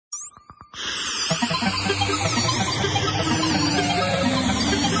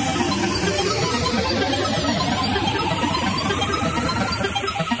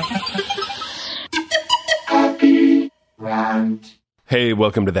Hey,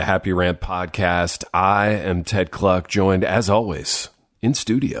 welcome to the Happy Rant Podcast. I am Ted Cluck, joined as always in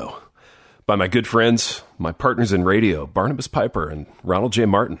studio by my good friends, my partners in radio, Barnabas Piper and Ronald J.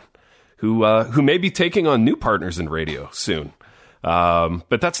 Martin, who may be taking on new partners in radio soon.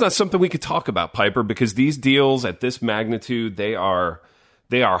 But that's not something we could talk about, Piper, because these deals at this magnitude, they are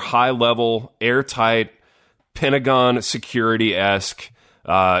high level, airtight, Pentagon security-esque.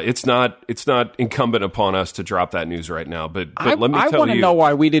 It's not incumbent upon us to drop that news right now. But let me tell you, I want to know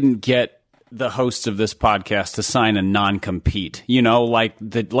why we didn't get the hosts of this podcast to sign a non-compete. You know, yeah,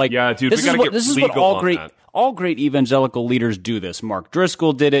 dude, we got to get this is legal what on that. All great evangelical leaders do this. Mark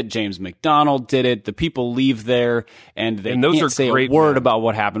Driscoll did it. James McDonald did it. The people leave there and they can't say a word about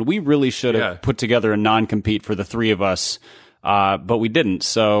what happened. We really should have put together a non-compete for the three of us, but we didn't.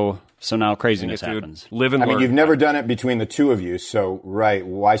 So now craziness happens. Live and learn. I mean, you've never done it between the two of you, so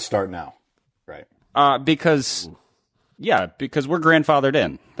why start now? Right. Because we're grandfathered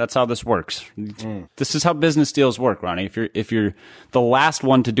in. That's how this works. This is how business deals work, Ronnie. If you're the last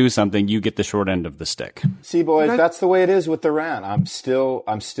one to do something, you get the short end of the stick. See, boys, that's the way it is with the rant. I'm still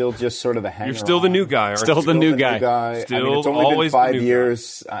just sort of the hanger. You're still the new guy. Still the new guy. Still, I mean, it's only been 5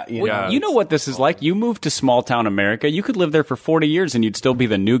 years. You know what this is like? You moved to small town America. You could live there for 40 years and you'd still be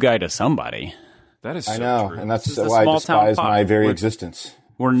the new guy to somebody. That is so I know, true. and that's why I despise my very existence.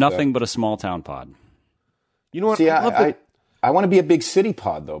 We're nothing but a small town pod. You know what? See, I want to be a big city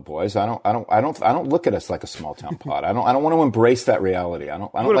pod, though, boys. I don't look at us like a small town pod. I don't want to embrace that reality. I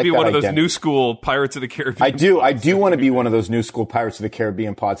don't want to be one of those new school Pirates of the Caribbean. I do want to be one of those new school Pirates of the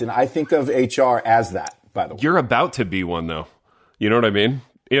Caribbean pods, and I think of HR as that. By the way, you're about to be one, though. You know what I mean?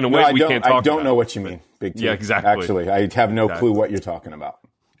 In a way, we can't talk. I don't know what you mean, Big T. Yeah, exactly. Actually, I have no clue what you're talking about.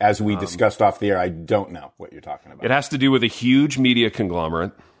 As we discussed off the air, I don't know what you're talking about. It has to do with a huge media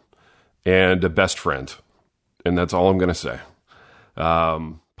conglomerate and a best friend, and that's all I'm going to say.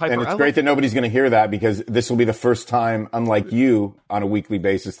 Piper, and it's great that nobody's going to hear that because this will be the first time, unlike you, on a weekly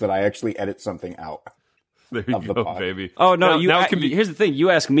basis, that I actually edit something out. There you go, baby. Oh, no, here's the thing. You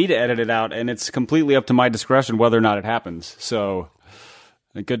ask me to edit it out, and it's completely up to my discretion whether or not it happens. So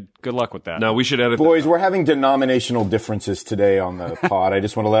good luck with that. No, we should edit Boys, we're having denominational differences today on the pod. I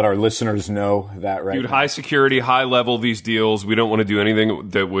just want to let our listeners know that right Dude, now. High security, high level, these deals. We don't want to do anything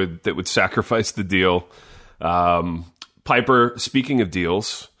that would sacrifice the deal. Piper, speaking of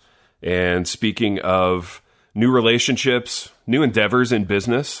deals and speaking of new relationships, new endeavors in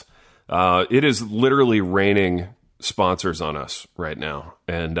business, it is literally raining sponsors on us right now.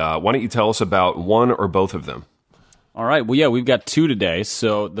 And why don't you tell us about one or both of them? All right. Well, yeah, we've got two today.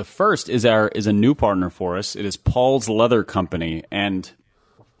 So the first is a new partner for us. It is Paul's Leather Company. And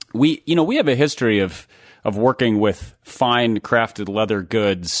we have a history of working with fine crafted leather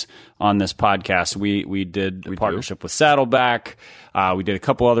goods on this podcast. We did a partnership with Saddleback. We did a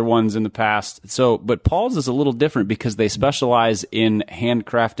couple other ones in the past. But Paul's is a little different because they specialize in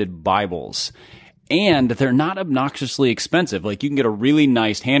handcrafted Bibles. And they're not obnoxiously expensive. Like you can get a really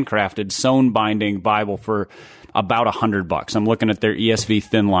nice handcrafted sewn binding Bible for about $100. I'm looking at their ESV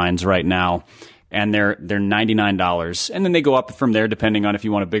thin lines right now, and they're $99. And then they go up from there depending on if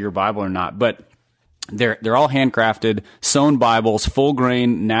you want a bigger Bible or not. But they're all handcrafted, sewn Bibles, full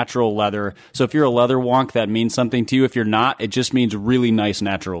grain, natural leather. So if you're a leather wonk, that means something to you. If you're not, it just means really nice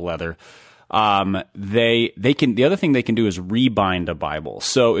natural leather. The other thing they can do is rebind a Bible.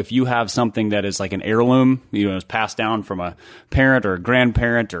 So if you have something that is like an heirloom, is passed down from a parent or a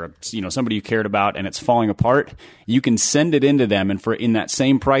grandparent or somebody you cared about, and it's falling apart, you can send it into them, and in that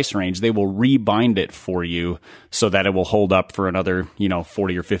same price range, they will rebind it for you so that it will hold up for another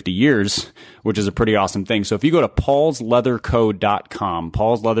 40 or 50 years, which is a pretty awesome thing. So if you go to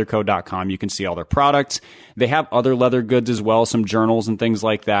paulsleatherco.com, you can see all their products. They have other leather goods as well, some journals and things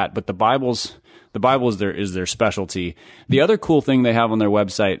like that, but the Bible is their specialty. The other cool thing they have on their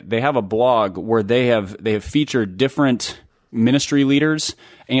website, they have a blog where they have featured different ministry leaders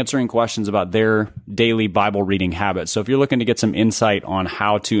answering questions about their daily Bible reading habits. So if you're looking to get some insight on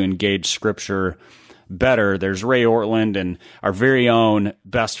how to engage Scripture better, there's Ray Ortland and our very own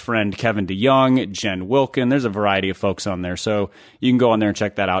best friend Kevin DeYoung, Jen Wilkin. There's a variety of folks on there, so you can go on there and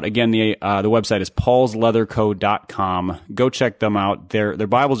check that out. Again, the website is paulsleatherco.com. Go check them out. Their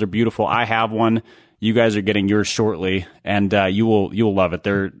Bibles are beautiful. I have one. You guys are getting yours shortly, and you will love it.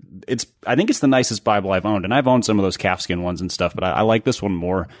 I think it's the nicest Bible I've owned, and I've owned some of those calfskin ones and stuff, but I like this one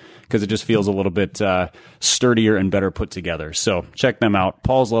more because it just feels a little bit sturdier and better put together. So check them out,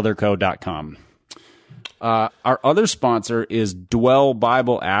 paulsleatherco.com. Our other sponsor is Dwell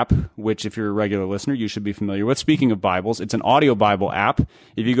Bible app, which if you're a regular listener, you should be familiar with. Speaking of Bibles, it's an audio Bible app.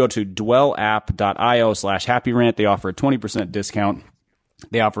 If you go to dwellapp.io/happyrant, they offer a 20% discount.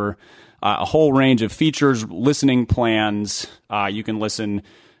 They offer a whole range of features, listening plans. You can listen.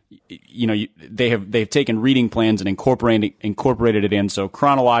 They've taken reading plans and incorporated it in. So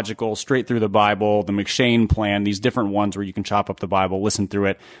chronological, straight through the Bible, the McShane plan, these different ones where you can chop up the Bible, listen through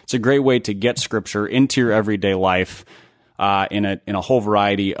it. It's a great way to get Scripture into your everyday life in a whole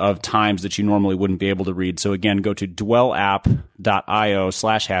variety of times that you normally wouldn't be able to read. So again, go to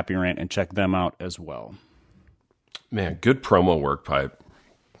dwellapp.io/happyrant and check them out as well. Man, good promo work, Pipe.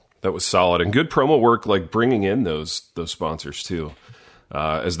 That was solid, and good promo work, like bringing in those sponsors too.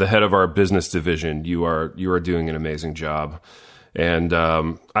 As the head of our business division, you are doing an amazing job. And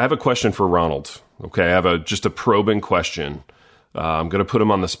I have a question for Ronald. Okay, I have just a probing question. I'm going to put him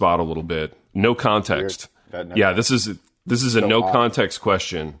on the spot a little bit. No context. Yeah, this is a no context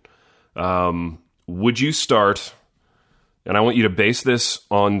question. Would you start? And I want you to base this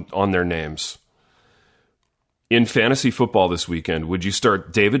on their names. In fantasy football this weekend, would you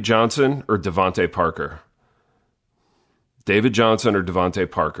start David Johnson or Devontae Parker? David Johnson or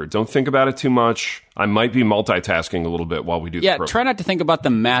Devontae Parker? Don't think about it too much. I might be multitasking a little bit while we do the program. Try not to think about the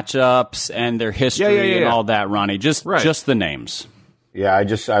matchups and their history and all that, Ronnie. Just the names. Yeah,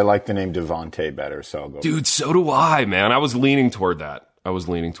 I like the name Devontae better, so I'll go. Dude, so do I, man. I was leaning toward that. A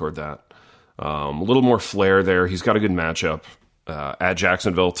little more flair there. He's got a good matchup at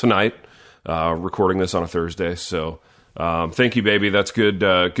Jacksonville tonight. Recording this on a Thursday, so thank you, baby. That's good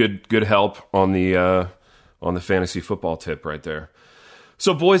help on the fantasy football tip right there.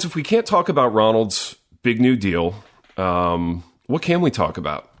 So, boys, if we can't talk about Ronald's big new deal, what can we talk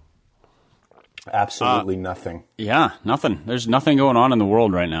about? Absolutely nothing. Yeah, nothing. There's nothing going on in the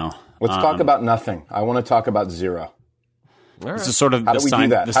world right now. Let's talk about nothing. I want to talk about zero. All right. This is sort of the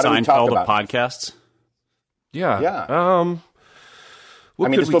Seinfeld of podcasts. Yeah.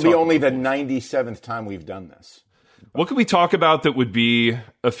 This will be only the 97th time we've done this. What could we talk about that would be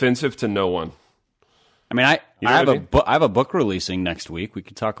offensive to no one? I mean, I have a book releasing next week. We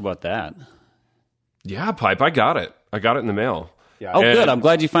could talk about that. Yeah, Pipe, I got it. I got it in the mail. Yeah. Oh, good. I'm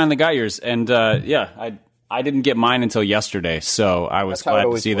glad you finally got yours. And I didn't get mine until yesterday, so I was glad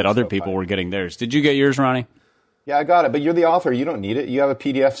to see that other people were getting theirs. Did you get yours, Ronnie? Yeah, I got it. But you're the author. You don't need it. You have a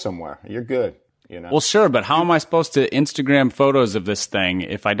PDF somewhere. You're good. You know? Well, sure, but how am I supposed to Instagram photos of this thing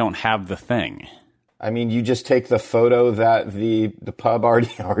if I don't have the thing? I mean, you just take the photo that the pub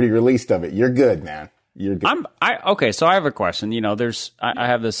already released of it. You're good, man. You're good. Okay, so I have a question. I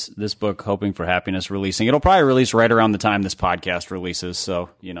have this book, Hoping for Happiness, releasing. It'll probably release right around the time this podcast releases. So,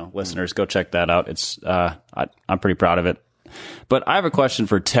 listeners, go check that out. It's I'm pretty proud of it. But I have a question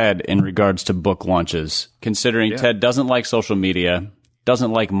for Ted in regards to book launches, considering Ted doesn't like social media,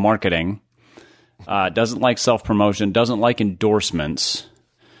 doesn't like marketing, doesn't like self-promotion, doesn't like endorsements.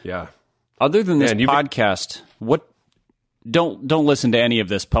 Yeah. Other than this podcast, don't listen to any of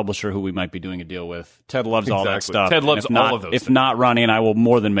this publisher who we might be doing a deal with. Ted loves all that stuff. Ted loves all of those. If not, Ronnie and I will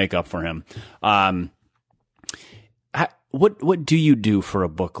more than make up for him. What do you do for a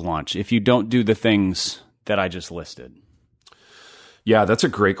book launch if you don't do the things that I just listed? Yeah, that's a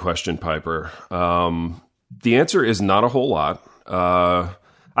great question, Piper. The answer is not a whole lot.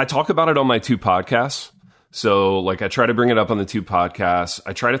 I talk about it on my 2 podcasts. So, I try to bring it up on the 2 podcasts.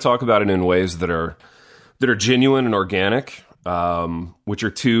 I try to talk about it in ways that are genuine and organic, which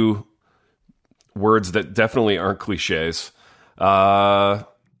are 2 words that definitely aren't cliches. I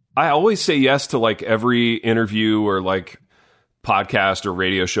always say yes to every interview or podcast or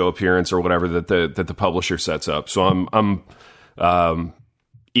radio show appearance or whatever that the publisher sets up. So I'm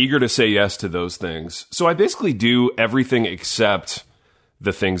eager to say yes to those things. So I basically do everything except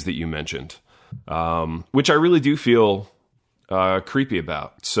the things that you mentioned, which I really do feel creepy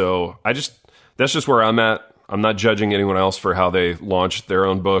about. So that's just where I'm at. I'm not judging anyone else for how they launch their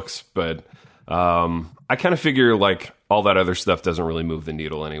own books, but I kind of figure all that other stuff doesn't really move the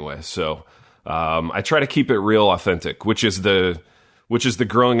needle anyway. So I try to keep it real authentic, which is the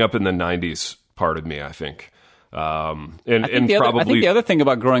growing up in the 90s part of me, I think. I think the other thing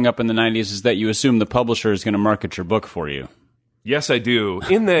about growing up in the 90s is that you assume the publisher is going to market your book for you. Yes, I do.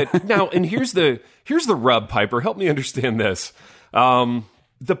 In that now, and here's the rub, Piper. Help me understand this.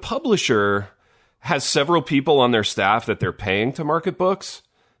 The publisher has several people on their staff that they're paying to market books.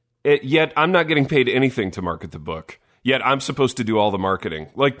 Yet I'm not getting paid anything to market the book. Yet I'm supposed to do all the marketing.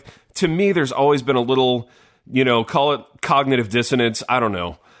 To me, there's always been a little, call it cognitive dissonance. I don't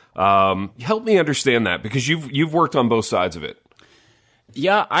know. Help me understand that, because you've worked on both sides of it.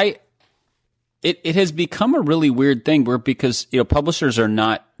 Yeah, It has become a really weird thing because publishers they're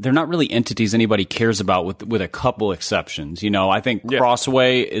not really entities anybody cares about with a couple exceptions. I think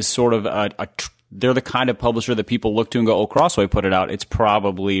Crossway is sort of they're the kind of publisher that people look to and go, oh, Crossway put it out. It's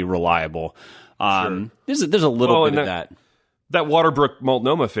probably reliable. There's a little bit of that. That Waterbrook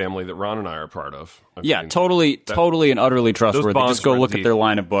Multnomah family that Ron and I are part of. I mean, totally and utterly trustworthy. Just go look at their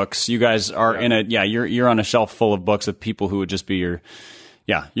line of books. You guys are you're on a shelf full of books of people who would just be your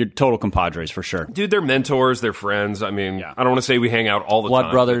total compadres for sure. Dude, they're mentors, they're friends. I mean, I don't want to say we hang out all the time.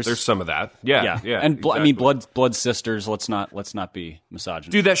 Blood brothers. There's some of that. Yeah. And exactly. I mean, blood sisters. Let's not be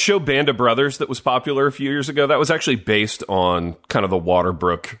misogynist. Dude, that show Band of Brothers that was popular a few years ago, that was actually based on kind of the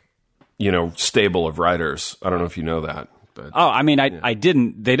Waterbrook, stable of writers. I don't know if you know that. But, I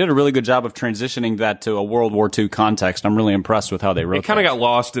didn't. They did a really good job of transitioning that to a World War II context. I'm really impressed with how they wrote it. It kind of got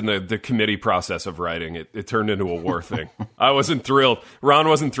lost in the committee process of writing. It turned into a war thing. I wasn't thrilled. Ron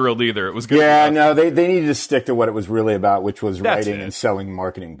wasn't thrilled either. It was good. Yeah, no, they needed to stick to what it was really about, which was writing and selling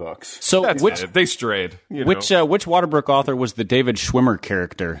marketing books. So they strayed. Which Waterbrook author was the David Schwimmer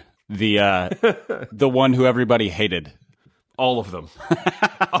character? The one who everybody hated. All of them.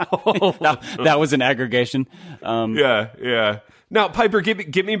 That was an aggregation. Yeah. Now, Piper,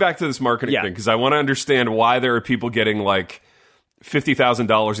 get me back to this marketing thing, because I want to understand why there are people getting like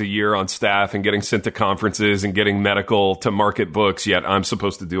 $50,000 a year on staff and getting sent to conferences and getting medical to market books, yet I'm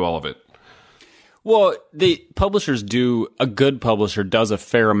supposed to do all of it. Well, the publishers a good publisher does a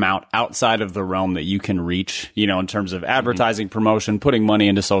fair amount outside of the realm that you can reach, in terms of advertising, promotion, putting money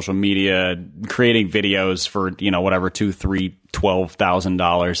into social media, creating videos for, whatever, $2,000,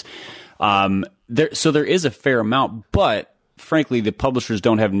 $3,000, $12,000. So there is a fair amount, but frankly, the publishers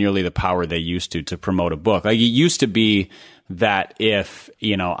don't have nearly the power they used to promote a book. Like it used to be that if,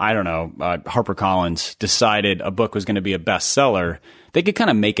 HarperCollins decided a book was going to be a bestseller, they could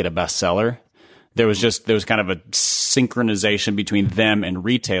kind of make it a bestseller. There was kind of a synchronization between them and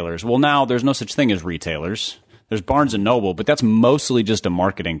retailers. Well, now there's no such thing as retailers. There's Barnes & Noble, but that's mostly just a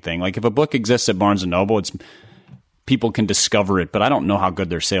marketing thing. Like if a book exists at Barnes & Noble, people can discover it, but I don't know how good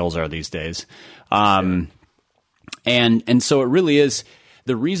their sales are these days. And so it really is,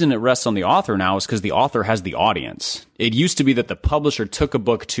 the reason it rests on the author now is because the author has the audience. It used to be that the publisher took a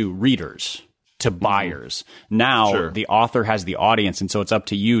book to readers, to buyers. Now the author has the audience, and so it's up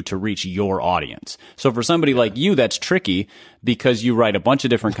to you to reach your audience. So for somebody like you, that's tricky because you write a bunch of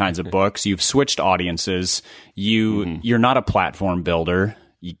different kinds of books. You've switched audiences. You're not a platform builder.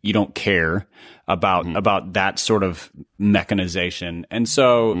 You don't care about that sort of mechanization. And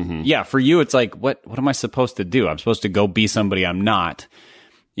so, for you, it's like, what am I supposed to do? I'm supposed to go be somebody I'm not.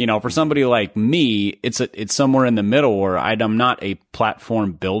 For somebody like me, it's somewhere in the middle where I'm not a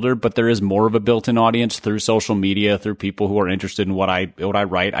platform builder, but there is more of a built-in audience through social media, through people who are interested in what I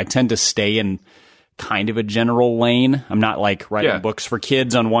write. I tend to stay in kind of a general lane. I'm not like writing books for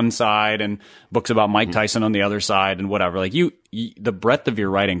kids on one side and books about Mike Tyson on the other side and whatever. Like the breadth of your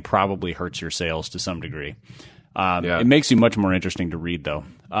writing probably hurts your sales to some degree. It makes you much more interesting to read though.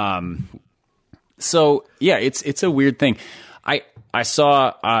 It's a weird thing. I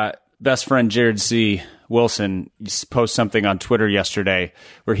saw best friend Jared C. Wilson post something on Twitter yesterday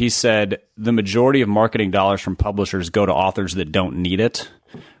where he said the majority of marketing dollars from publishers go to authors that don't need it,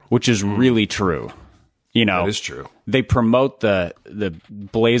 which is really true. That is true. They promote the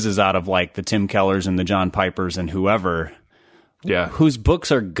blazes out of like the Tim Kellers and the John Pipers and whoever. Yeah. Whose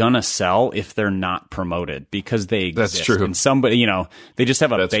books are gonna sell if they're not promoted because they exist. That's true. And somebody, they just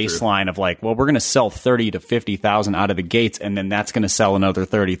have a baseline of like, well, we're gonna sell 30 to 50,000 out of the gates, and then that's gonna sell another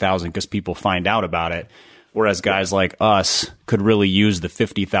 30,000 because people find out about it. Whereas guys like us could really use the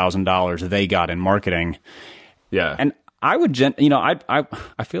 $50,000 they got in marketing. Yeah. And I would,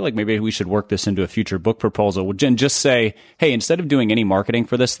 I feel like maybe we should work this into a future book proposal. Would just say, hey, instead of doing any marketing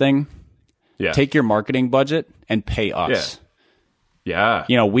for this thing, take your marketing budget and pay us. Yeah.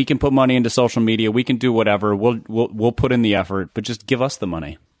 We can put money into social media. We can do whatever. We'll put in the effort, but just give us the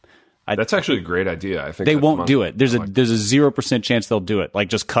money. That's actually a great idea. I think they won't do it. There's a 0% chance they'll do it. Like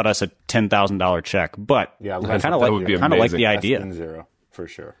just cut us a $10,000 check. But I kind of like the idea. Less than zero for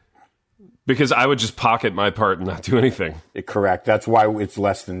sure. Because I would just pocket my part and not do anything. Correct. That's why it's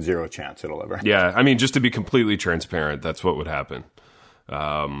less than zero chance it'll ever. Yeah. I mean, just to be completely transparent, that's what would happen.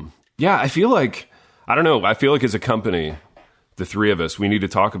 I feel like, I don't know. I feel like as a company, the three of us, we need to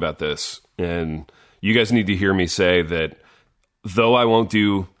talk about this. And you guys need to hear me say that though I won't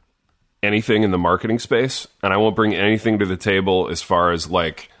do anything in the marketing space and I won't bring anything to the table as far as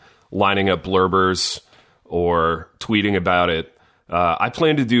like lining up blurbers or tweeting about it, I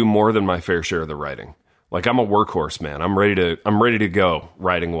plan to do more than my fair share of the writing. Like I'm a workhorse, man. I'm ready to go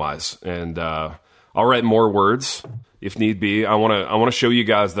writing wise. And I'll write more words if need be. I want to show you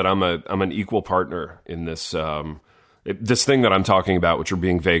guys that I'm an equal partner in this this thing that I'm talking about, which we're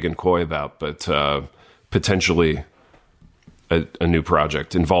being vague and coy about, but potentially a new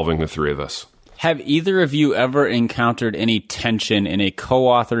project involving the three of us. Have either of you ever encountered any tension in a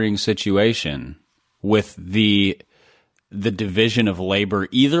co-authoring situation with the division of labor,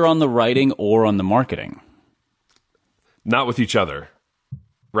 either on the writing or on the marketing? Not with each other.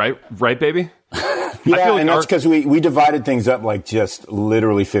 Right, baby? Yeah, and that's because we divided things up like just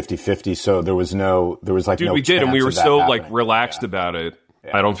literally 50-50, so there was like Dude, no we did, and we were so like relaxed Yeah. about it.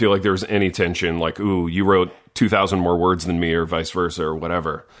 Yeah. I don't feel like there was any tension, like, ooh, you wrote 2,000 more words than me, or vice versa, or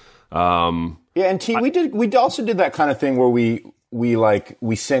whatever. Yeah, and T, we also did that kind of thing where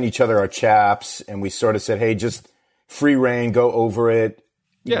we sent each other our chaps, and we sort of said, hey, just free reign, go over it,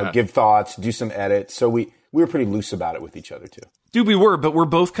 you know, give thoughts, do some edits. So we were pretty loose about it with each other too. Dude, we were, but we're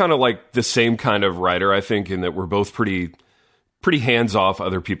both kind of like the same kind of writer, I think, in that we're both pretty hands off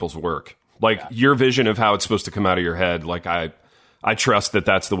other people's work. Like your vision of how it's supposed to come out of your head, like I trust that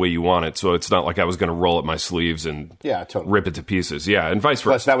that's the way you want it. So it's not like I was going to roll up my sleeves and rip it to pieces. Yeah, and vice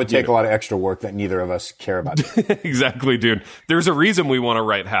versa. Plus, that would take a lot of extra work that neither of us care about. Exactly, dude. There's a reason we want to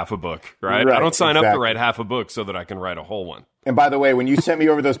write half a book, right? I don't sign up to write half a book so that I can write a whole one. And by the way, when you sent me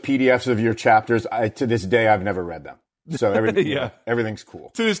over those PDFs of your chapters, to this day, I've never read them. So everything's cool.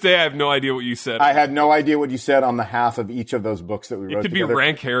 To this day, I have no idea what you said. I had no idea what you said on the half of each of those books that we wrote It could together. be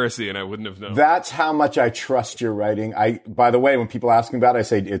rank heresy, and I wouldn't have known. That's how much I trust your writing. By the way, when people ask me about it, I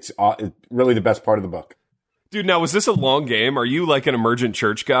say it's really the best part of the book. Dude, now, was this a long game? Are you like an emergent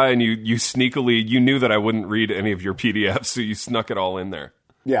church guy, and you sneakily, you knew that I wouldn't read any of your PDFs, so you snuck it all in there?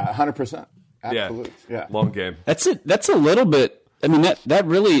 Yeah, 100%. Absolutely. Yeah. Long game. That's it. That's a little bit. I mean, that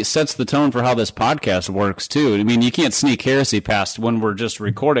really sets the tone for how this podcast works, too. I mean, you can't sneak heresy past when we're just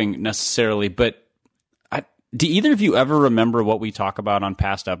recording necessarily, but do either of you ever remember what we talk about on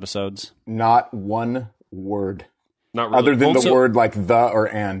past episodes? Not one word. Not really. Other than the word like the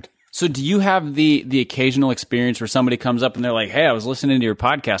or and. So do you have the occasional experience where somebody comes up and they're like, hey, I was listening to your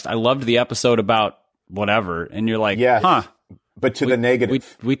podcast. I loved the episode about whatever. And you're like, huh. But to the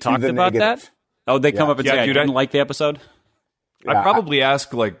negative. We talked about that? Oh, they come up and say, I didn't like the episode? I probably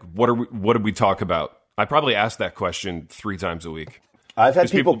ask, like, what did we talk about? I probably ask that question 3 times a week. I've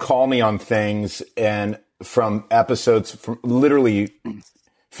had people call me on things and from episodes from literally,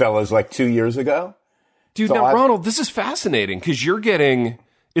 fellas, like 2 years ago. Dude, so now, Ronald, this is fascinating because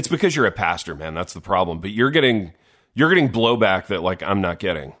it's because you're a pastor, man. That's the problem. But you're getting blowback that, like, I'm not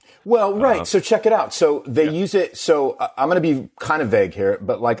getting. Well, right. So check it out. So they use it. So I'm going to be kind of vague here,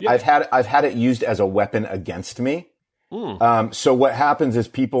 but like I've had it used as a weapon against me. So what happens is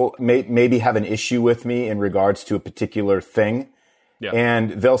people maybe have an issue with me in regards to a particular thing. Yeah.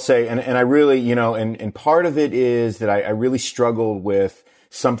 And they'll say, and I really, and part of it is that I really struggled with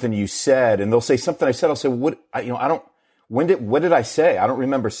something you said, and they'll say something I said. I'll say, what did I say? I don't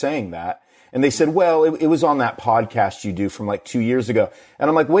remember saying that. And they said, well, it was on that podcast you do from like 2 years ago. And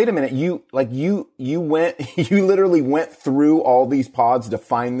I'm like, wait a minute. You literally went through all these pods to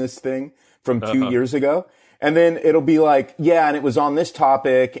find this thing from 2 years ago. And then it'll be like, yeah, and it was on this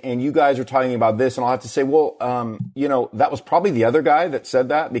topic, and you guys are talking about this, and I'll have to say, well, that was probably the other guy that said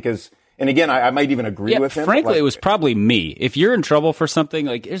that, because, and again, I might even agree with him. Frankly, it was probably me. If you're in trouble for something,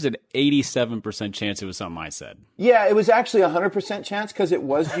 like, there's an 87% chance it was something I said. Yeah, it was actually 100% chance because it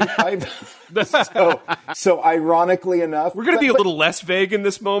was you, Pipe. so ironically enough, we're going to be a little less vague in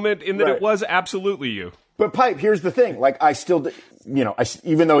this moment, in that it was absolutely you. But Pipe, here's the thing. Like, I still,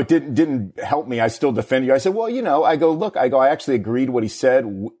 even though it didn't help me, I still defend you. I said, well, I actually agreed what he said,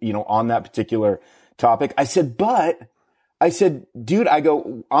 on that particular topic. I said, dude,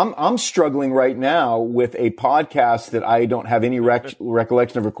 I'm struggling right now with a podcast that I don't have any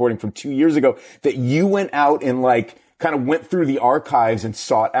recollection of recording from 2 years ago that you went out and like kind of went through the archives and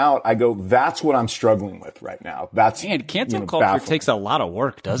sought out. I go, that's what I'm struggling with right now. Man, cancel culture takes a lot of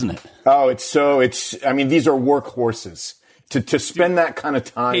work, doesn't it? Oh, these are workhorses to spend that kind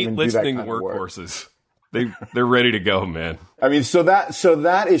of time and do that kind of work. Workhorses. They're ready to go, man. I mean, so that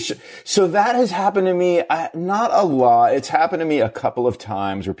has happened to me, not a lot. It's happened to me a couple of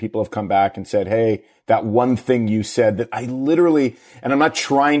times where people have come back and said, hey, that one thing you said that I literally, and I'm not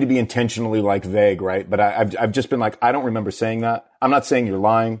trying to be intentionally like vague, right? But I've just been like, I don't remember saying that. I'm not saying you're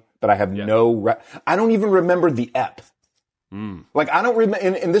lying, but I have I don't even remember the ep. Like, I don't remember,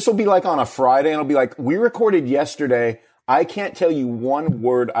 and this will be like on a Friday, and it'll be like, we recorded yesterday. I can't tell you one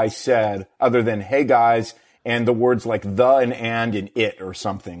word I said other than, hey guys, and the words like the and it or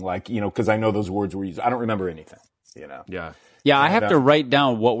something, like, because I know those words were used. I don't remember anything, Yeah. Yeah, I have to write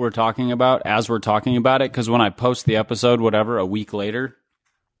down what we're talking about as we're talking about it, because when I post the episode, whatever, a week later,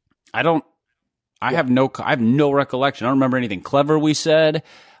 I I have no recollection. I don't remember anything clever we said.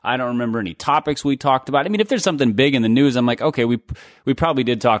 I don't remember any topics we talked about. I mean, if there's something big in the news, I'm like, okay, we probably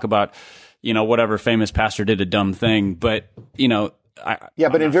did talk about, whatever famous pastor did a dumb thing, but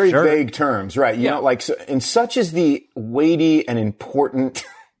but in very vague terms, right? You know, like, so, and such is the weighty and important,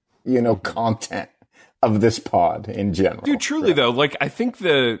 content of this pod in general. Dude, truly though, like, I think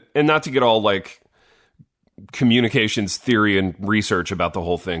and not to get all like communications theory and research about the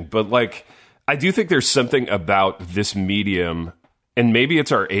whole thing, but like, I do think there's something about this medium, and maybe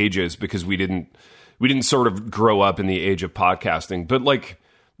it's our ages because we didn't sort of grow up in the age of podcasting, but like,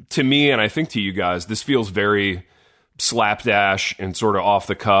 to me, and I think to you guys, this feels very slapdash and sort of off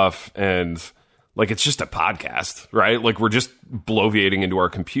the cuff, and like it's just a podcast, right? Like we're just bloviating into our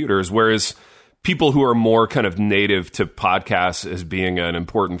computers, whereas people who are more kind of native to podcasts as being an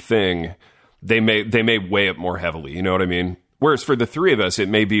important thing, they may weigh it more heavily, you know what I mean? Whereas for the three of us, it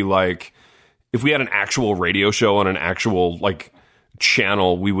may be like if we had an actual radio show on an actual like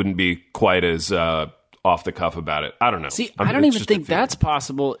channel, we wouldn't be quite as off the cuff about it. I don't know. See, I don't even think that's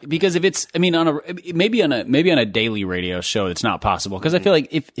possible, because if it's, I mean, maybe on a daily radio show, it's not possible, because I feel like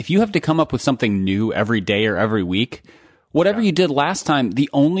if you have to come up with something new every day or every week, whatever you did last time, the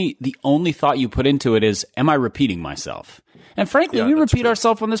only thought you put into it is, am I repeating myself? And frankly, we repeat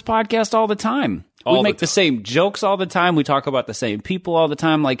ourselves on this podcast all the time. We make the same jokes all the time. We talk about the same people all the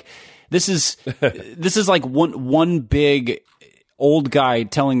time. Like this is like one big old guy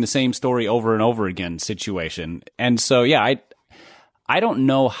telling the same story over and over again situation. And so, I don't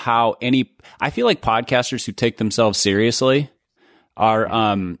know how I feel like podcasters who take themselves seriously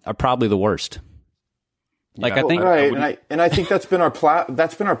are probably the worst. Like, I think, right. And I think that's been our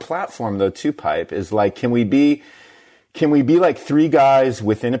platform though too, Pipe, is like, can we be like three guys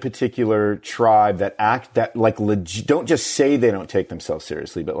within a particular tribe that act that like don't just say they don't take themselves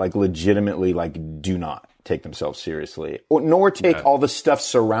seriously, but like legitimately like do not take themselves seriously, nor take all the stuff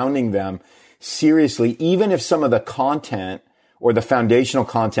surrounding them seriously, even if some of the content or the foundational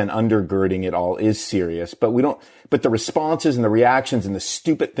content undergirding it all is serious. But the responses and the reactions and the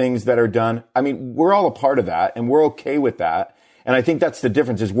stupid things that are done, I mean, we're all a part of that, and we're okay with that. And I think that's the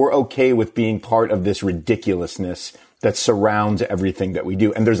difference, is we're okay with being part of this ridiculousness that surrounds everything that we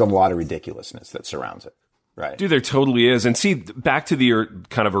do. And there's a lot of ridiculousness that surrounds it. Right. Dude, there totally is. And see, back to the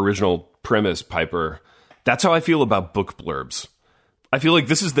kind of original premise, Piper, that's how I feel about book blurbs. I feel like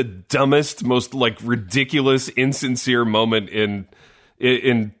this is the dumbest, most like ridiculous, insincere moment in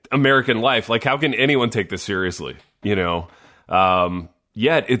American life. Like, how can anyone take this seriously? Yet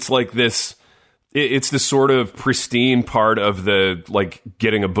it's like this. It's this sort of pristine part of the like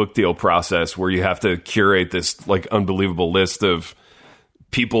getting a book deal process where you have to curate this like unbelievable list of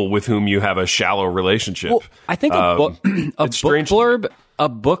people with whom you have a shallow relationship. Well, I think a book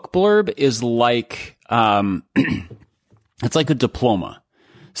blurb is like it's like a diploma.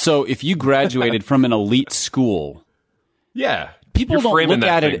 So if you graduated from an elite school, people don't look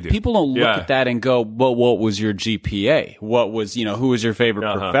at it. People don't look at that and go, "Well, what was your GPA? What was, who was your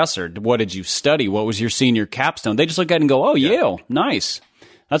favorite professor? What did you study? What was your senior capstone?" They just look at it and go, "Oh, Yale, nice.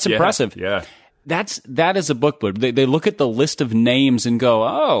 That's impressive." Yeah. That is a book blurb. They look at the list of names and go,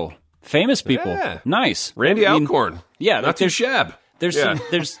 "Oh, famous people, nice." Randy Alcorn, not too shabby.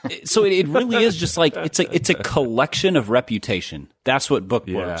 So it really is just like it's a collection of reputation. That's what book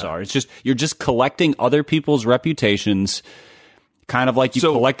blurbs are. It's just you're just collecting other people's reputations, kind of like you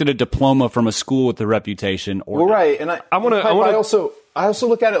collected a diploma from a school with a reputation. Right, and I also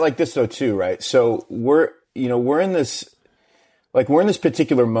look at it like this though too, right? So we're in this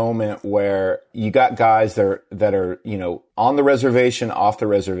particular moment where you got guys that are on the reservation, off the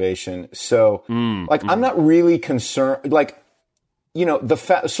reservation. So I'm not really concerned. Like,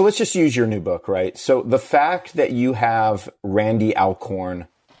 so let's just use your new book, right? So the fact that you have Randy Alcorn,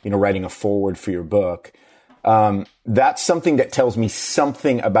 writing a foreword for your book, that's something that tells me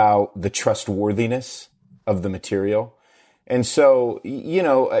something about the trustworthiness of the material. And so,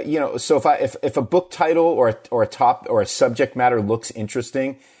 so if a book title or a subject matter looks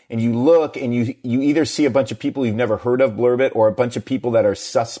interesting, and you look and you either see a bunch of people you've never heard of blurb it, or a bunch of people that are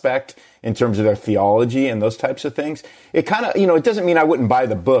suspect in terms of their theology and those types of things, it kind of, it doesn't mean I wouldn't buy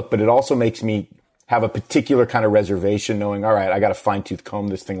the book, but it also makes me have a particular kind of reservation, knowing, all right, I got to fine tooth comb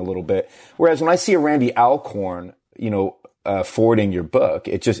this thing a little bit. Whereas when I see a Randy Alcorn, forwarding your book,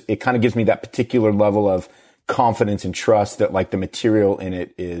 it kind of gives me that particular level of confidence and trust that like the material in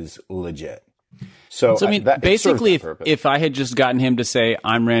it is legit. So I mean, basically, if I had just gotten him to say,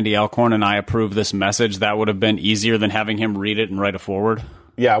 "I'm Randy Alcorn and I approve this message," that would have been easier than having him read it and write a foreword.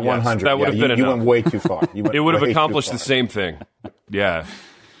 Yeah, 100. That would have been enough. You went way too far. It would have accomplished the same thing. Yeah.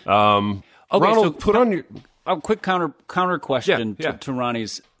 Okay, Ronald, so put on your... a quick counter question Yeah. To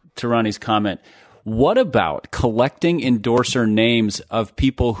Ronnie's comment. What about collecting endorser names of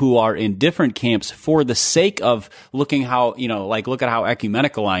people who are in different camps for the sake of looking how, look at how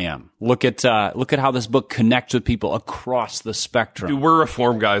ecumenical I am. Look at how this book connects with people across the spectrum. Dude, we're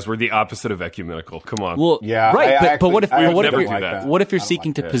Reform guys. We're the opposite of ecumenical. Come on. Well, Yeah, right. But what if you're that.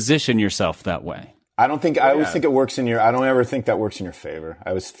 seeking to position yourself that way? I don't think, I always think it works I don't ever think that works in your favor. I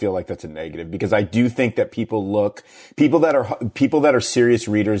always feel like that's a negative because I do think that people that are serious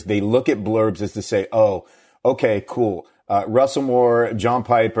readers, they look at blurbs as to say, oh, okay, cool. Russell Moore, John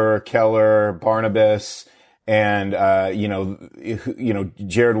Piper, Keller, Barnabas, and,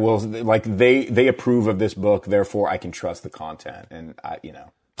 Jared Wilson, like they approve of this book. Therefore I can trust the content. And I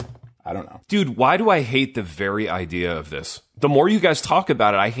don't know. Dude, why do I hate the very idea of this? The more you guys talk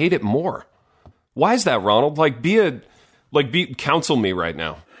about it, I hate it more. Why is that, Ronald? Counsel me right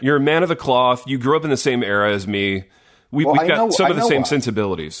now. You're a man of the cloth. You grew up in the same era as me. We've got some of the same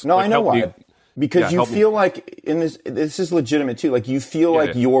sensibilities. No, I know why. Because you feel like this is legitimate too. Like you feel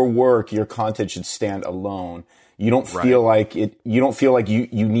like your work, your content should stand alone. You don't feel like it. You don't feel like you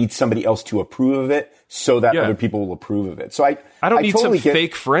need somebody else to approve of it so that other people will approve of it. So I don't need totally some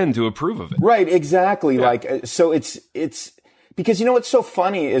fake friend to approve of it. Right. Exactly. Yeah. So it's. Because what's so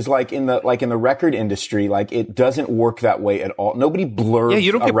funny is in the record industry, it doesn't work that way at all. Nobody blurbs. Yeah,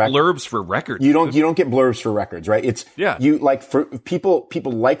 you don't get blurbs for records. You don't get blurbs for records, right? For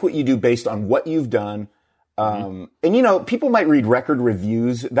people like what you do based on what you've done. And people might read record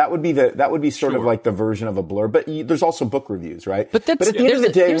reviews. That would be sort of like the version of a blurb. But there's also book reviews, right? But at the end of the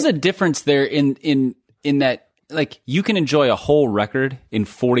day, there's a difference there in that you can enjoy a whole record in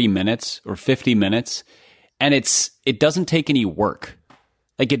 40 minutes or 50 minutes. And it doesn't take any work.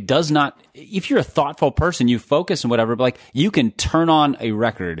 It does not, if you're a thoughtful person, you focus and whatever, but you can turn on a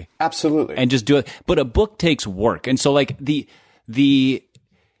record. Absolutely. And just do it. But a book takes work. And so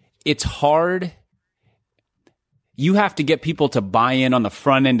it's hard. You have to get people to buy in on the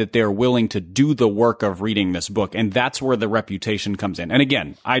front end that they're willing to do the work of reading this book. And that's where the reputation comes in. And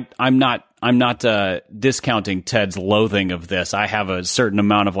again, I'm not discounting Ted's loathing of this. I have a certain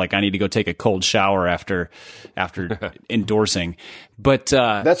amount of I need to go take a cold shower after endorsing. But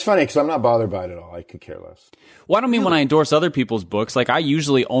that's funny because I'm not bothered by it at all. I could care less. Well, I don't mean when I endorse other people's books. I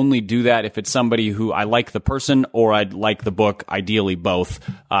usually only do that if it's somebody who I like the person or I like the book. Ideally, both.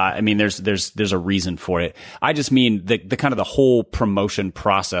 There's a reason for it. I just mean the kind of the whole promotion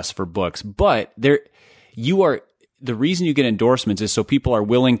process for books. But the reason you get endorsements is so people are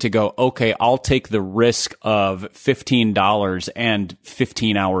willing to go, okay, I'll take the risk of $15 and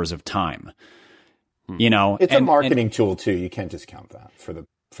 15 hours of time. It's a marketing tool too. You can't discount that for the.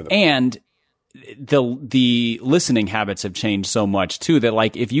 And the listening habits have changed so much too that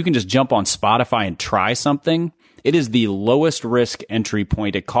if you can just jump on Spotify and try something, it is the lowest risk entry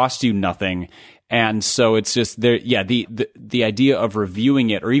point. It costs you nothing. And so it's just there. Yeah. The idea of reviewing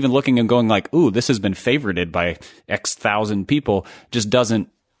it or even looking and going ooh, this has been favorited by X thousand people just doesn't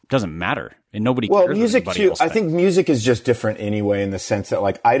matter. And nobody cares. Well, music too. I think music is just different anyway in the sense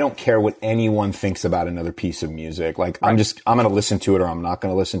that I don't care what anyone thinks about another piece of music. I'm going to listen to it or I'm not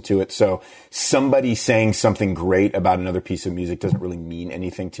going to listen to it. So somebody saying something great about another piece of music doesn't really mean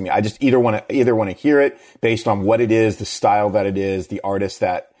anything to me. I just either want to hear it based on what it is, the style that it is, the artist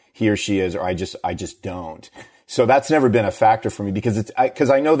that he or she is, or I just don't. So that's never been a factor for me because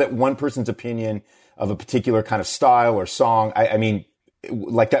I know that one person's opinion of a particular kind of style or song,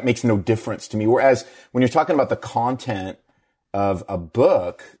 that makes no difference to me. Whereas when you're talking about the content of a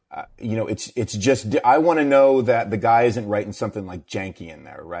book, it's just, I want to know that the guy isn't writing something janky in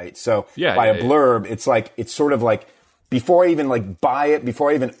there, right? So by a blurb, it's sort of before I even buy it, before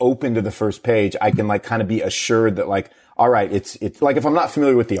I even open to the first page, I can kind of be assured that all right, it's if I'm not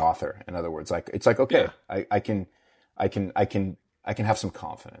familiar with the author, in other words, okay, yeah. I can have some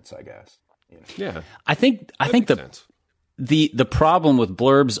confidence, I guess. Yeah. I think the problem with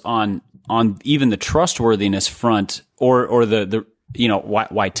blurbs on even the trustworthiness front or the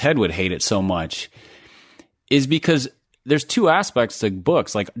why Ted would hate it so much is because there's two aspects to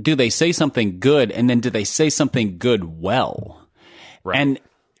books. Do they say something good, and then do they say something good well? Right. And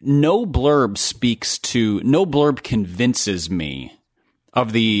no blurb convinces me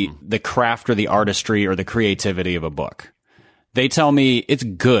of the craft or the artistry or the creativity of a book. They tell me it's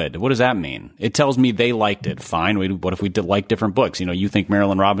good. What does that mean? It tells me they liked it. Fine. What if we like different books? You think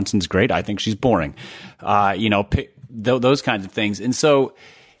Marilyn Robinson's great. I think she's boring. Those kinds of things. And so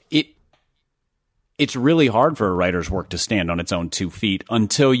it's really hard for a writer's work to stand on its own 2 feet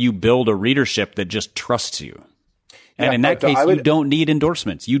until you build a readership that just trusts you. And in that case, you don't need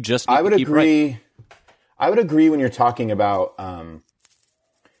endorsements. You just need to keep writing. I would agree when you're talking about,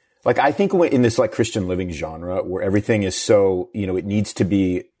 like, I think in this like Christian living genre where everything is so, it needs to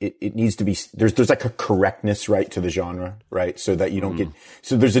be, there's like a correctness, right, to the genre, right? So that you don't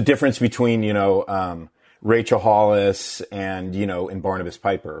so there's a difference between, Rachel Hollis and, and Barnabas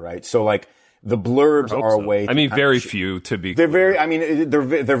Piper, right? So like the blurbs are a way. I mean, very few to be. They're very,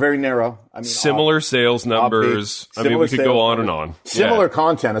 they're very narrow. Similar sales numbers. I mean, we could go on and on. Similar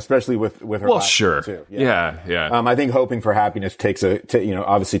content, especially with her. Well, sure. Too. Yeah. I think Hoping for Happiness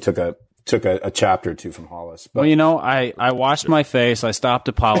obviously took a chapter or two from Hollis. But, well, I washed my face, I stopped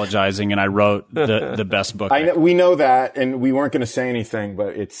apologizing, and I wrote the best book. We know that, and we weren't going to say anything,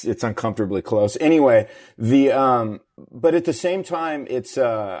 but it's uncomfortably close. Anyway, but at the same time, it's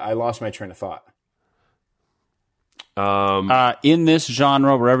I lost my train of thought. In this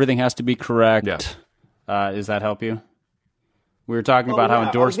genre where everything has to be correct, does that help you? We were talking about how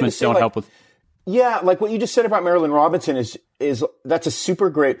endorsements don't help with. Yeah, like what you just said about Marilyn Robinson is that's a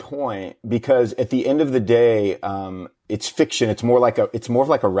super great point, because at the end of the day, it's fiction. It's more like a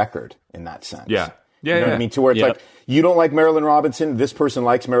record in that sense. Yeah. You know what I mean? To where it's like, you don't like Marilyn Robinson, this person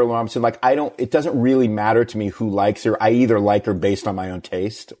likes Marilyn Robinson. Like, it doesn't really matter to me who likes her. I either like her based on my own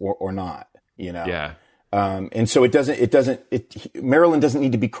taste or not, Yeah. And so Marilyn doesn't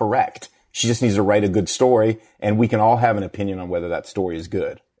need to be correct. She just needs to write a good story, and we can all have an opinion on whether that story is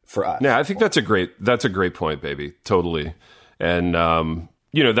good for us. Yeah, I think that's a great point, baby. Totally. And,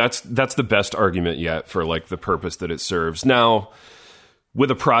 that's the best argument yet for like the purpose that it serves. Now, with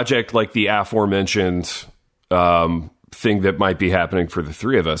a project like the aforementioned thing that might be happening for the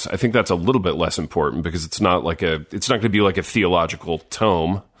three of us, I think that's a little bit less important, because it's not going to be like a theological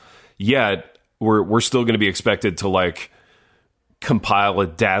tome. Yet we're still going to be expected to like compile a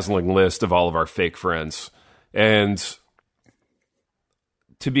dazzling list of all of our fake friends. And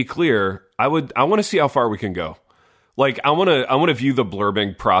to be clear, I want to see how far we can go. Like, I want to view the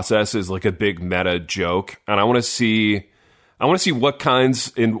blurbing process as like a big meta joke, and I want to see what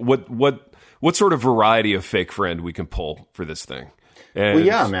kinds and what sort of variety of fake friend we can pull for this thing. And well,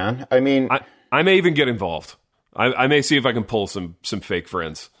 yeah, man. I mean, I may even get involved. I may see if I can pull some fake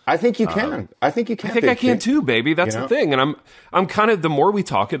friends. I think you can. I think you can. I think I can too, baby. That's the thing. And I'm kind of, the more we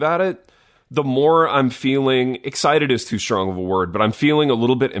talk about it, the more I'm feeling, excited is too strong of a word, but I'm feeling a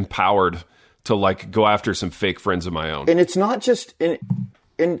little bit empowered to like go after some fake friends of my own. And it's not just and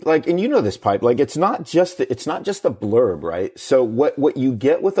you know this, Pipe, like it's not just the blurb, right? So what you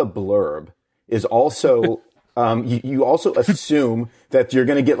get with a blurb is also you also assume that you're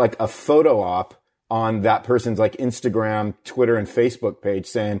going to get like a photo op on that person's like Instagram, Twitter, and Facebook page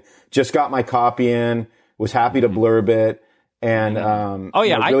saying, just got my copy in, was happy to blurb it. And, I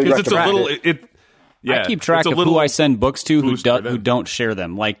keep track of who I send books to who don't share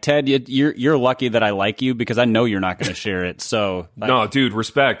them. Like, Ted, you're lucky that I like you, because I know you're not going to share it. So no, dude,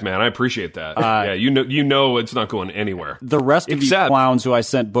 respect, man. I appreciate that. Yeah, you know it's not going anywhere. The rest of you clowns who I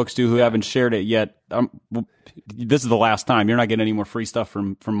sent books to who haven't shared it yet, this is the last time. You're not getting any more free stuff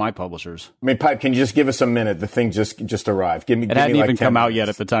from my publishers. I mean, Pipe, can you just give us a minute? The thing just arrived. It hadn't even like come 10 out minutes. yet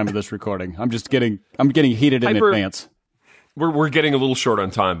at the time of this recording. I'm getting heated in advance. We're getting a little short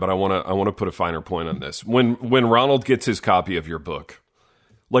on time, but I want to put a finer point on this. When Ronald gets his copy of your book,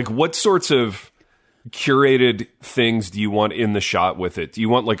 like, what sorts of curated things do you want in the shot with it? Do you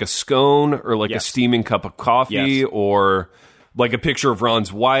want like a scone or like a steaming cup of coffee or like a picture of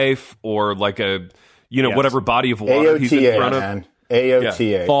Ron's wife or like a whatever body of water he's in front of? Man.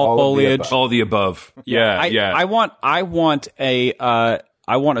 AOTA, fall foliage, all the above. Yeah. I want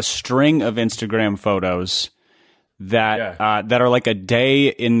a string of Instagram photos that are like a day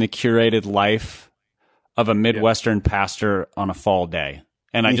in the curated life of a Midwestern pastor on a fall day.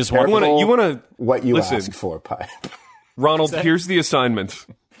 And I just want what you ask for, Pipe. Ronald, here's the assignment.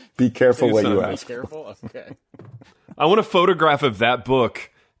 Be careful what you ask. Be careful. Okay. I want a photograph of that book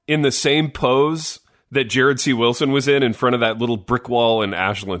in the same pose that Jared C. Wilson was in front of that little brick wall in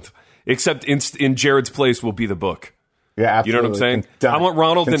Ashland, except in Jared's place will be the book. Yeah, absolutely. You know what I'm saying? Done. I want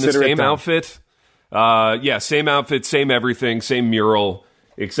Ronald in the same outfit. Same outfit, same everything, same mural,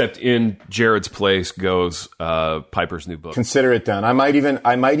 except in Jared's place goes Piper's new book. Consider it done. I might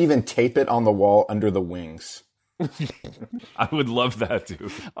even tape it on the wall under the wings. I would love that,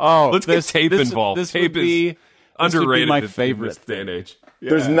 dude. Oh, let's get tape involved. Tape is underrated. My favorite in this day and age.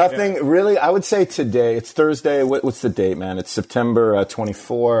 There's nothing really. I would say today. It's Thursday. What's the date, man? It's September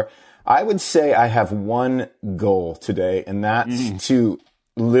 24. I would say I have one goal today, and that's to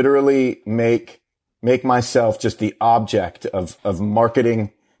literally make myself just the object of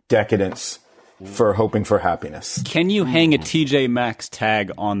marketing decadence for hoping for happiness. Can you hang a TJ Maxx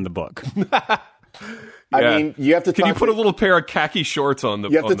tag on the book? I mean, you have to. Can you put a little pair of khaki shorts on the?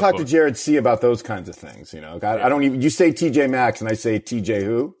 You have to talk to Jared C about those kinds of things. You know, I don't even. You say TJ Maxx and I say TJ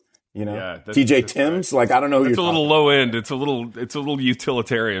who? You know, TJ Timms. Right. Like I don't know. Who it's you're a little low end. It's a little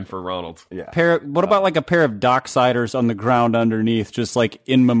utilitarian for Ronald. Yeah. What about like a pair of Docksiders on the ground underneath, just like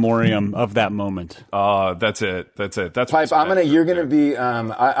in memoriam of that moment? That's it. That's Pipe. You're gonna be. I'm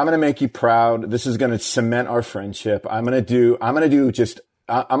gonna make you proud. This is gonna cement our friendship. I'm gonna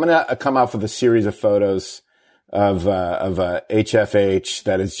come out with a series of photos of HFH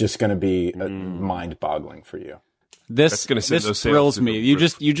that is just gonna be mind-boggling for you. This thrills me. You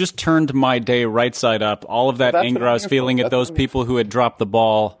just turned my day right side up. All of that anger I was feeling at those people who had dropped the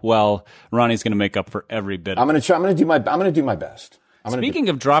ball. Well, Ronnie's going to make up for every bit. I'm going to do my best. Speaking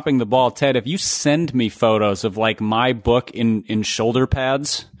of dropping the ball, Ted, if you send me photos of like my book in shoulder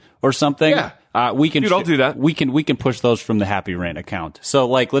pads or something, we can. Dude, I'll do that. We can push those from the Happy Rant account. So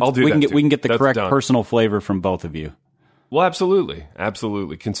like, we can get the correct personal flavor from both of you. Well, absolutely.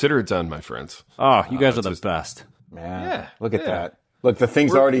 Consider it done, my friends. Oh, you guys are the best. Man, look at that. Look, the thing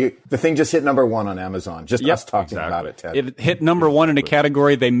just hit number 1 on Amazon. Just us talking about it, Ted. It hit number 1 in a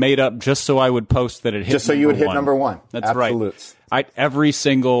category they made up just so I would post that it hit just so you would hit number 1. That's Absolute. right. Every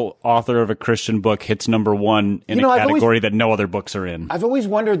single author of a Christian book hits number 1 in a category that no other books are in. I've always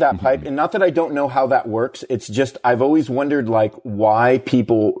wondered that, Pipe, and not that I don't know how that works. It's just I've always wondered like why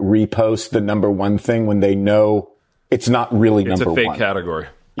people repost the number 1 thing when they know it's not really number 1. It's a fake category.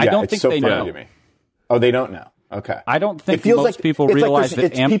 I don't think they know. To me. Oh, they don't know. Okay. I don't think most people realize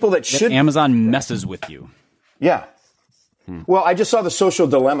that Amazon messes with you. Yeah. Well, I just saw The Social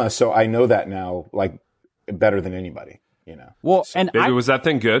Dilemma, so I know that now, like, better than anybody, you know. Well, was that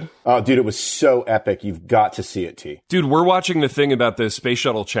thing good? Oh, dude, it was so epic. You've got to see it, T. Dude, we're watching the thing about the Space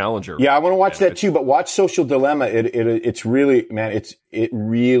Shuttle Challenger. Yeah, I want to watch that too, but watch Social Dilemma. It's really, man, it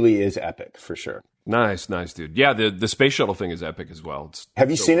really is epic, for sure. Nice, dude. Yeah, the Space Shuttle thing is epic as well.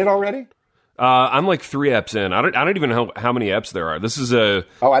 Have you seen it already? I'm like 3 eps in. I don't even know how many eps there are. This is a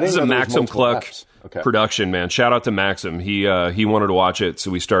Maxim Cluck production, man. Shout out to Maxim. He wanted to watch it,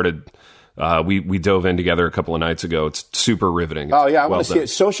 so we started. We dove in together a couple of nights ago. It's super riveting. I want to see it.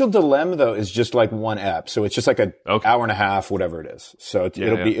 Social Dilemma though is just like 1 ep, so it's just like an hour and a half, whatever it is. So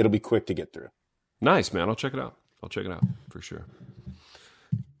it'll be quick to get through. Nice, man. I'll check it out for sure.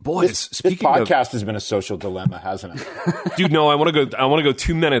 Boys, this podcast has been a social dilemma, hasn't it? Dude, no, I want to go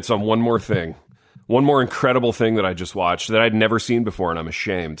 2 minutes on one more thing. One more incredible thing that I just watched that I'd never seen before, and I'm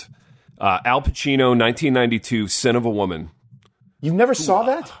ashamed. Al Pacino, 1992, Sin of a Woman. You never saw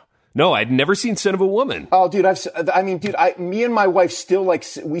that? No, I'd never seen Sin of a Woman. Oh, dude, me and my wife still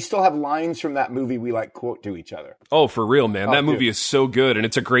we still have lines from that movie we like quote to each other. Oh, for real, man. That movie is so good, and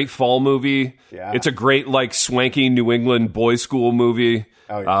it's a great fall movie. Yeah. It's a great, like, swanky New England boys' school movie.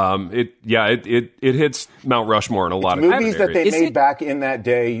 Oh, yeah. It hits Mount Rushmore in a lot of movies that they made back in that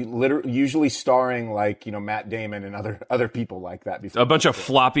day, usually starring like, you know, Matt Damon and other people like that. A bunch of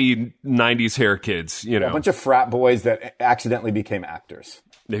floppy 90s hair kids, you know. A bunch of frat boys that accidentally became actors.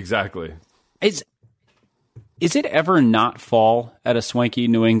 Exactly. Is it ever not fall at a swanky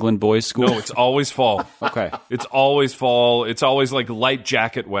New England boys' school? No, it's always fall. Okay. It's always fall. It's always like light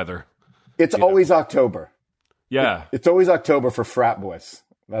jacket weather. It's always October. Yeah. It's always October for frat boys.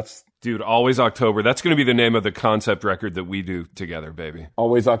 Dude, always October. That's going to be the name of the concept record that we do together, baby.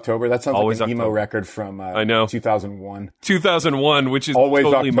 Always October. That sounds like an emo record from I know. 2001. 2001, which is always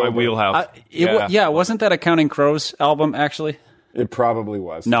totally October. My wheelhouse. Wasn't that a Counting Crows album, actually? It probably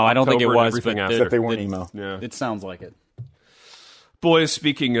was. No, I don't think it was. But except they weren't emo. Yeah. It sounds like it. Boys,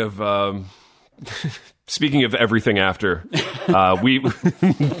 speaking of everything after,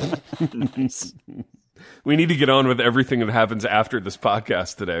 we need to get on with everything that happens after this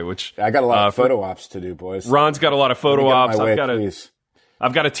podcast today, which I got a lot of photo ops to do, boys. Ron's got a lot of photo ops.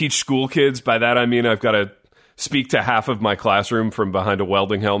 I've got to teach school kids. By that, I mean, I've got to speak to half of my classroom from behind a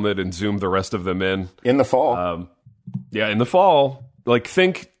welding helmet and zoom the rest of them in. In the fall. In the fall. Like,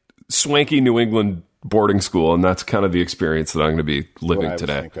 think swanky New England boarding school, and that's kind of the experience that I'm going to be living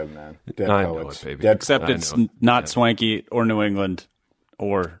today. Think of, man. Dead I poets. know it, baby. Except it's not swanky or New England.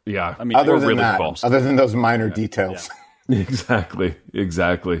 Or I mean, other than those minor details. Yeah.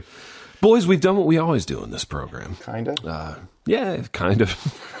 Exactly. Boys, we've done what we always do in this program. Kind of. Yeah, kind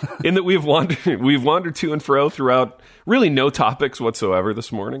of. In that we've wandered to and fro throughout really no topics whatsoever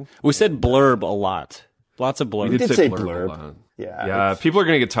this morning. We said blurb a lot. Lots of blurb. We did say blurb. Yeah. People are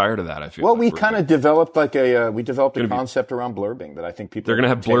going to get tired of that, I feel. Well, we kind of developed a concept around blurbing that I think people they're going to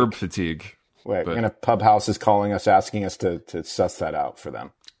have blurb fatigue. Wait, we're going to Pub House is calling us, asking us to suss that out for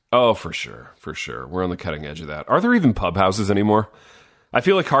them. Oh, for sure. For sure. We're on the cutting edge of that. Are there even pub houses anymore? I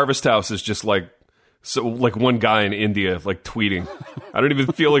feel like Harvest House is just like one guy in India like tweeting. I don't even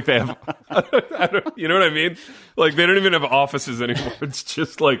feel like they have, you know what I mean? Like they don't even have offices anymore. It's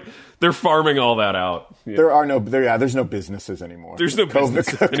just like they're farming all that out. There's no businesses anymore. There's no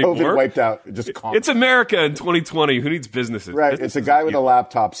businesses anymore. COVID wiped out. It's America in 2020. Who needs businesses? Right. It's a guy with a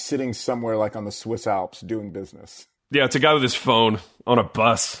laptop sitting somewhere like on the Swiss Alps doing business. Yeah, it's a guy with his phone on a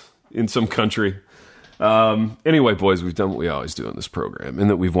bus in some country. Anyway, boys, we've done what we always do on this program, in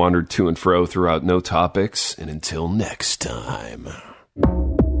that we've wandered to and fro throughout no topics, and until next time.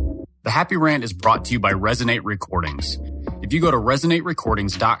 The Happy Rant is brought to you by Resonate Recordings. If you go to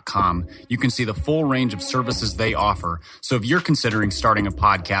resonaterecordings.com, you can see the full range of services they offer. So if you're considering starting a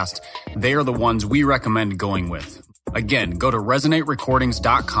podcast, they are the ones we recommend going with. Again, go to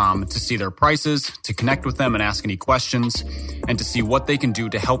resonaterecordings.com to see their prices, to connect with them and ask any questions, and to see what they can do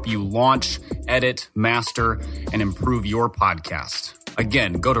to help you launch, edit, master, and improve your podcast.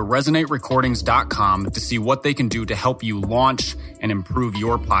 Again, go to resonaterecordings.com to see what they can do to help you launch and improve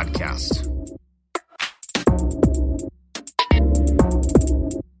your podcast.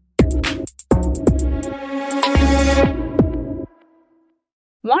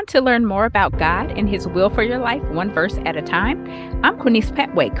 Want to learn more about God and His will for your life, one verse at a time? I'm Quinice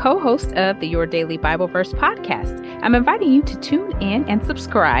Petway, co-host of the Your Daily Bible Verse podcast. I'm inviting you to tune in and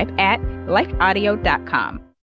subscribe at lifeaudio.com.